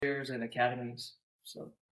fairs and academies.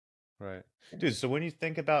 So, Right. Dude, so when you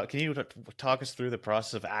think about, can you talk us through the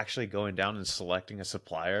process of actually going down and selecting a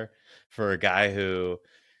supplier for a guy who,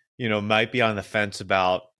 might be on the fence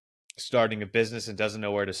about starting a business and doesn't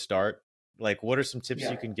know where to start? Like, what are some tips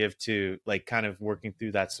yeah. you can give to, like, kind of working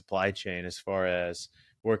through that supply chain as far as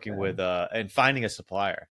working with and finding a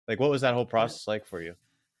supplier? Like, what was that whole Yeah. process like for you?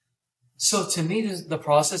 So to me, the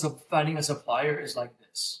process of finding a supplier is like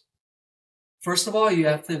this. First of all, you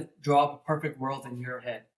have to draw up a perfect world in your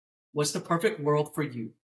head. What's the perfect world for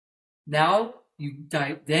you? Now you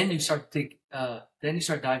dive. Then you start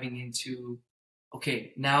diving into,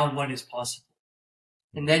 okay, now what is possible,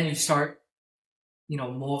 and then you start,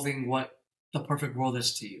 molding what the perfect world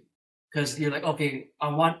is to you, because you're like, okay, I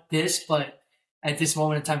want this, but at this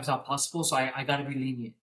moment in time, it's not possible, so I got to be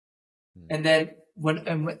lenient. Mm. And then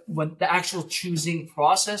when the actual choosing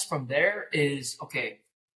process from there is, okay,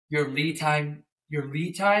 your lead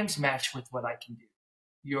times match with what I can do.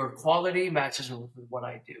 Your quality matches with what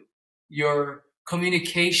I do. Your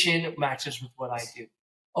communication matches with what I do.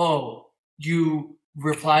 Oh, you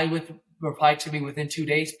reply to me within 2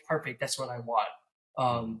 days. Perfect. That's what I want.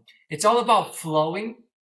 Mm. It's all about flowing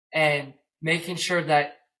and making sure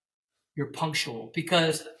that you're punctual,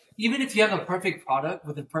 because even if you have a perfect product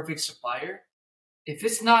with a perfect supplier, if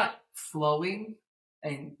it's not flowing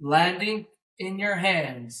and landing in your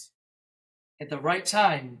hands at the right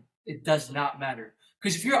time, it does not matter.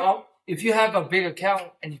 Because if you have a big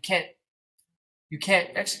account and you can't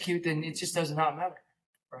execute, then it just does not matter,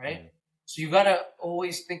 right? Mm. So you gotta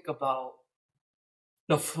always think about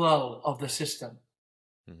the flow of the system,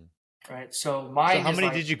 Mm. right? So So mine how is many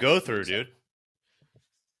like did you go through, dude?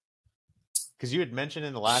 Because you had mentioned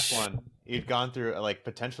in the last one you'd gone through like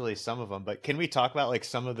potentially some of them, but can we talk about like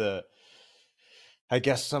some of the, I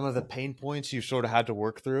guess, some of the pain points you've sort of had to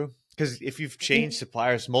work through? Because if you've changed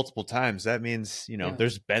suppliers multiple times, that means, yeah.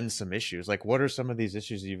 there's been some issues. Like, what are some of these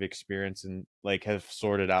issues you've experienced and like have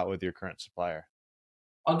sorted out with your current supplier?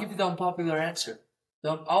 I'll give you the unpopular answer.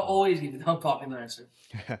 I'll always give you the unpopular answer.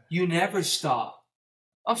 You never stop.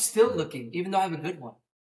 I'm still looking, even though I have a good one.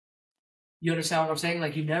 You understand what I'm saying?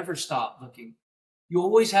 Like, you never stop looking. You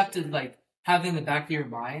always have to like have in the back of your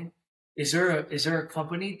mind, is there a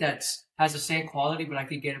company that's has the same quality but I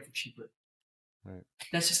could get it for cheaper? Right.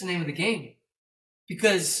 That's just the name of the game.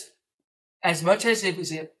 Because as much as it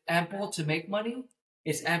was ample to make money,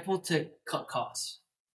 it's ample to cut costs.